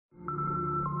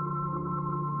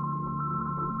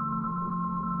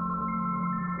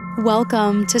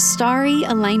Welcome to Starry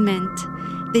Alignment,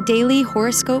 the daily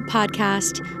horoscope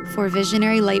podcast for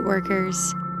visionary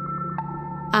lightworkers.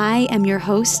 I am your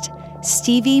host,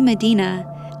 Stevie Medina,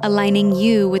 aligning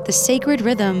you with the sacred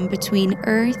rhythm between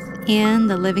Earth and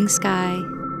the living sky.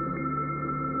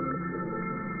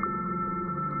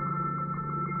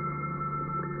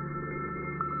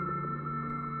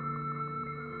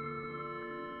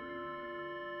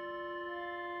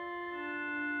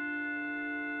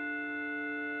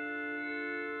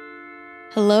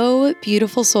 Hello,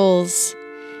 beautiful souls.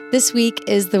 This week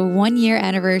is the 1-year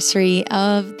anniversary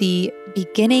of the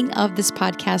beginning of this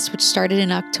podcast, which started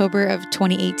in October of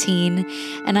 2018.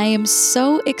 And I am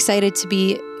so excited to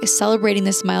be celebrating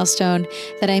this milestone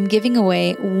that I'm giving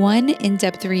away one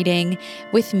in-depth reading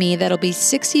with me that'll be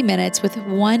 60 minutes with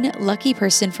one lucky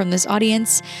person from this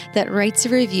audience that writes a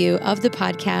review of the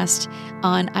podcast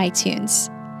on iTunes.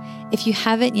 If you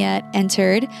haven't yet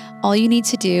entered, all you need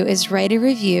to do is write a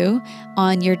review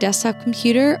on your desktop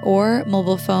computer or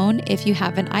mobile phone if you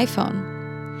have an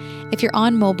iPhone. If you're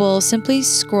on mobile, simply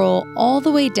scroll all the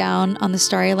way down on the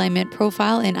Starry Alignment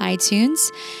profile in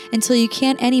iTunes until you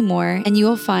can't anymore, and you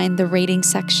will find the rating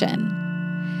section.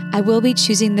 I will be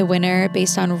choosing the winner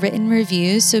based on written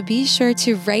reviews, so be sure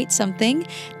to write something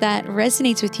that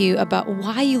resonates with you about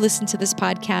why you listen to this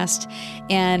podcast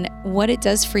and what it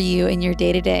does for you in your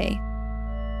day-to-day.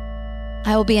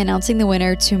 I will be announcing the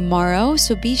winner tomorrow,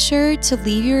 so be sure to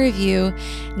leave your review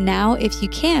now if you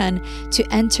can to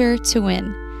enter to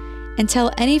win. And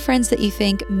tell any friends that you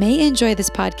think may enjoy this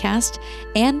podcast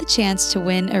and the chance to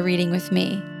win a reading with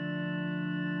me.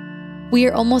 We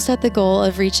are almost at the goal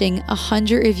of reaching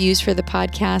 100 reviews for the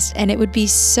podcast, and it would be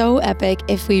so epic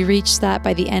if we reached that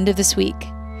by the end of this week.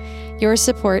 Your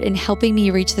support in helping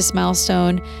me reach this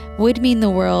milestone would mean the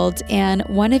world, and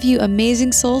one of you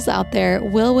amazing souls out there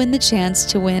will win the chance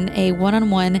to win a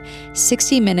one-on-one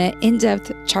 60-minute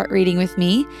in-depth chart reading with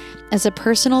me as a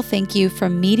personal thank you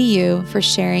from me to you for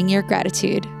sharing your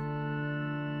gratitude.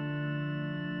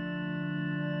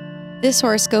 This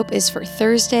horoscope is for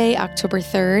Thursday, October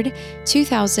 3rd,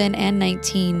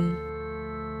 2019.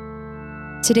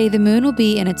 Today, the moon will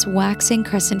be in its waxing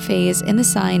crescent phase in the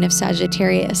sign of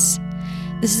Sagittarius.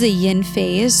 This is a yin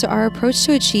phase, so our approach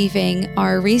to achieving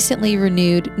our recently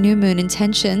renewed new moon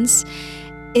intentions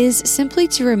is simply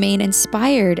to remain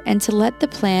inspired and to let the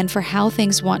plan for how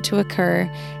things want to occur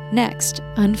next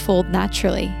unfold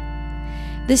naturally.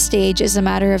 This stage is a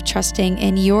matter of trusting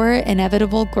in your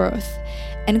inevitable growth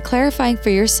and clarifying for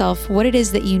yourself what it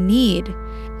is that you need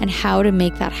and how to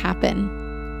make that happen.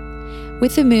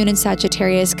 With the moon in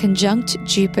Sagittarius conjunct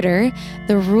Jupiter,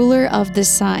 the ruler of the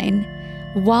sign,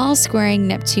 while squaring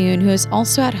Neptune, who is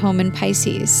also at home in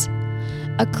Pisces.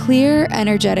 A clear,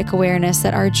 energetic awareness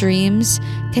that our dreams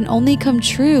can only come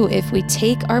true if we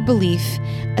take our belief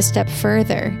a step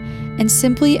further and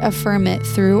simply affirm it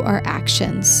through our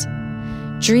actions.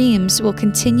 Dreams will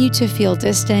continue to feel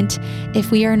distant if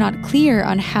we are not clear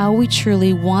on how we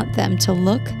truly want them to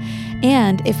look,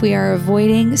 and if we are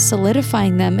avoiding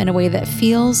solidifying them in a way that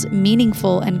feels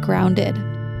meaningful and grounded.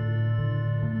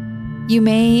 You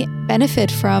may benefit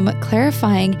from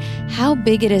clarifying how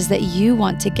big it is that you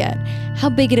want to get, how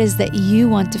big it is that you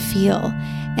want to feel,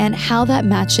 and how that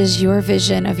matches your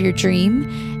vision of your dream,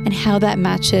 and how that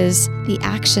matches the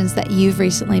actions that you've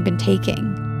recently been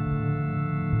taking.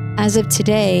 As of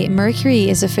today, Mercury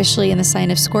is officially in the sign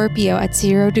of Scorpio at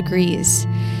 0 degrees,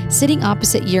 sitting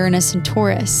opposite Uranus and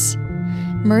Taurus.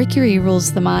 Mercury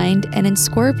rules the mind, and in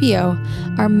Scorpio,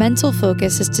 our mental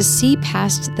focus is to see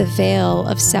past the veil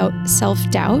of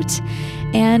self-doubt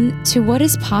and to what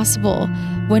is possible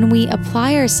when we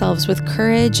apply ourselves with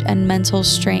courage and mental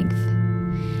strength.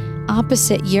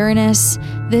 Opposite Uranus,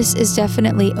 this is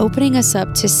definitely opening us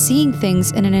up to seeing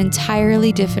things in an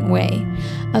entirely different way,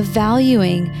 of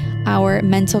valuing our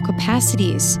mental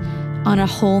capacities on a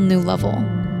whole new level.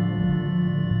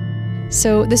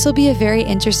 So this will be a very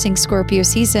interesting Scorpio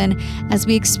season as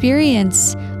we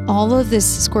experience all of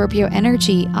this Scorpio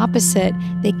energy opposite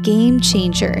the game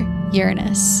changer,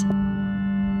 Uranus.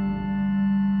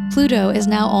 Pluto is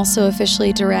now also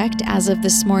officially direct as of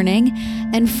this morning,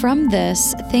 and from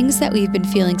this, things that we've been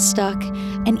feeling stuck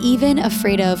and even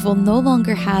afraid of will no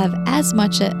longer have as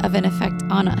much of an effect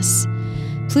on us.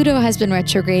 Pluto has been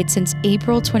retrograde since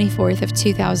April 24th of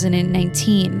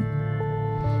 2019.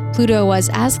 Pluto was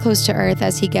as close to Earth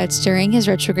as he gets during his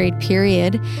retrograde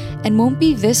period and won't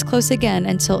be this close again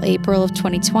until April of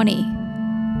 2020.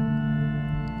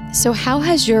 So how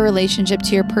has your relationship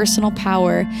to your personal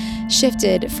power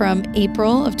shifted from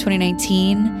April of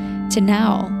 2019 to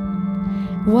now?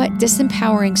 What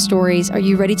disempowering stories are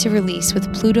you ready to release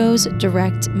with Pluto's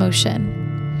direct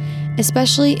motion?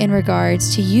 Especially in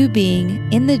regards to you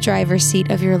being in the driver's seat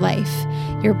of your life,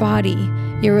 your body,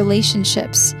 your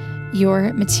relationships,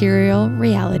 your material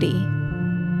reality.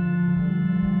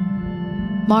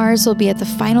 Mars will be at the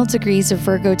final degrees of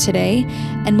Virgo today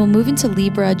and will move into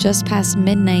Libra just past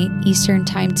midnight Eastern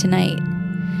time tonight.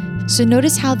 So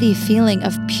notice how the feeling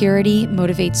of purity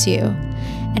motivates you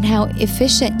and how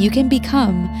efficient you can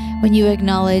become when you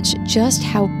acknowledge just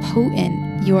how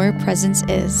potent your presence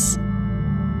is.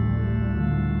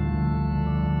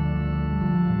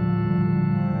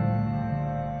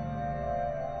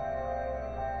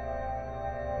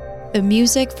 The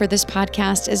music for this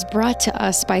podcast is brought to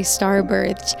us by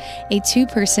Starbirthed, a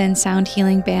 2-person sound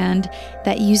healing band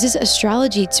that uses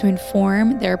astrology to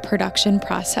inform their production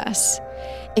process.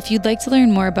 If you'd like to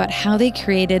learn more about how they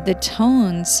created the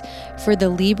tones for the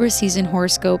Libra season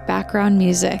horoscope background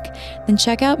music, then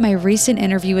check out my recent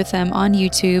interview with them on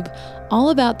YouTube, all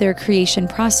about their creation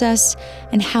process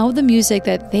and how the music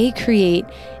that they create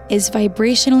is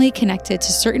vibrationally connected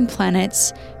to certain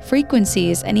planets,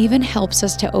 frequencies, and even helps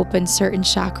us to open certain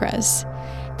chakras.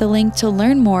 The link to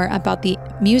learn more about the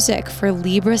music for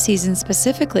Libra season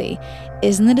specifically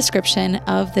is in the description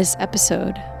of this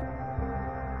episode.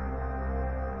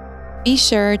 Be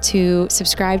sure to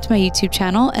subscribe to my YouTube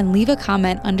channel and leave a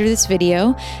comment under this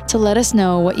video to let us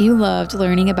know what you loved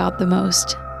learning about the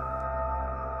most.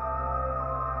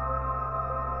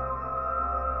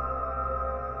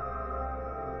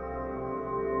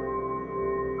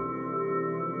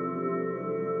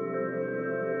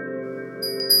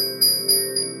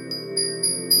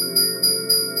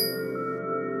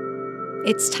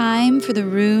 It's time for the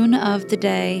rune of the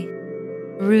day.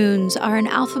 Runes are an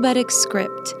alphabetic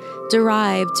script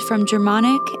derived from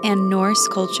Germanic and Norse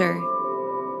culture.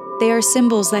 They are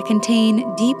symbols that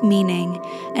contain deep meaning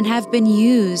and have been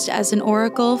used as an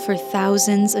oracle for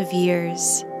thousands of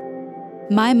years.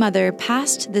 My mother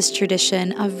passed this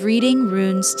tradition of reading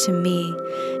runes to me,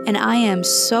 and I am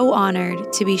so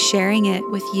honored to be sharing it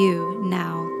with you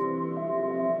now.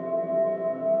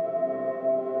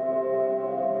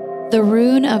 The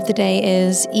rune of the day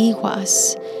is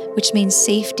Ehwaz, which means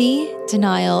safety,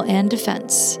 denial, and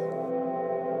defense.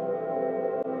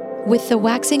 With the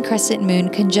waxing crescent moon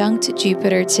conjunct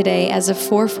Jupiter today as of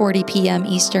 4:40 p.m.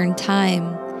 Eastern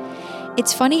Time,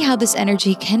 it's funny how this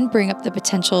energy can bring up the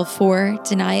potential for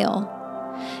denial.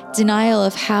 Denial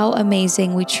of how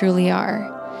amazing we truly are,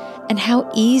 and how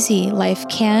easy life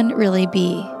can really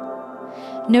be.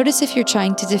 Notice if you're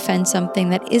trying to defend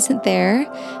something that isn't there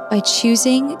by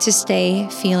choosing to stay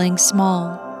feeling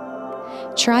small.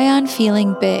 Try on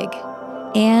feeling big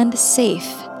and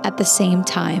safe at the same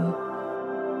time.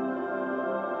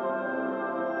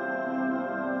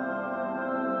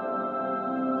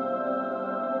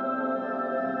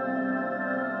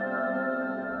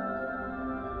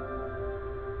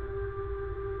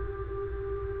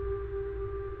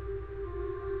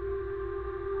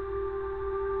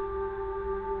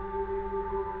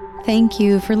 Thank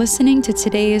you for listening to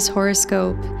today's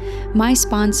horoscope. My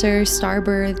sponsor,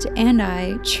 Starbirthed, and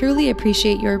I truly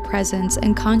appreciate your presence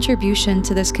and contribution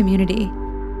to this community.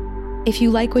 If you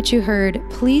like what you heard,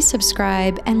 please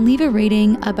subscribe and leave a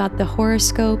rating about the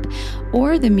horoscope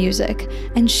or the music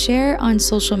and share on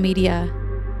social media.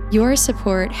 Your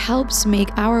support helps make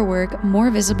our work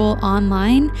more visible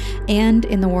online and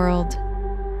in the world.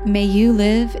 May you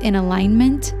live in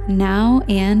alignment now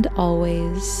and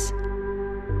always.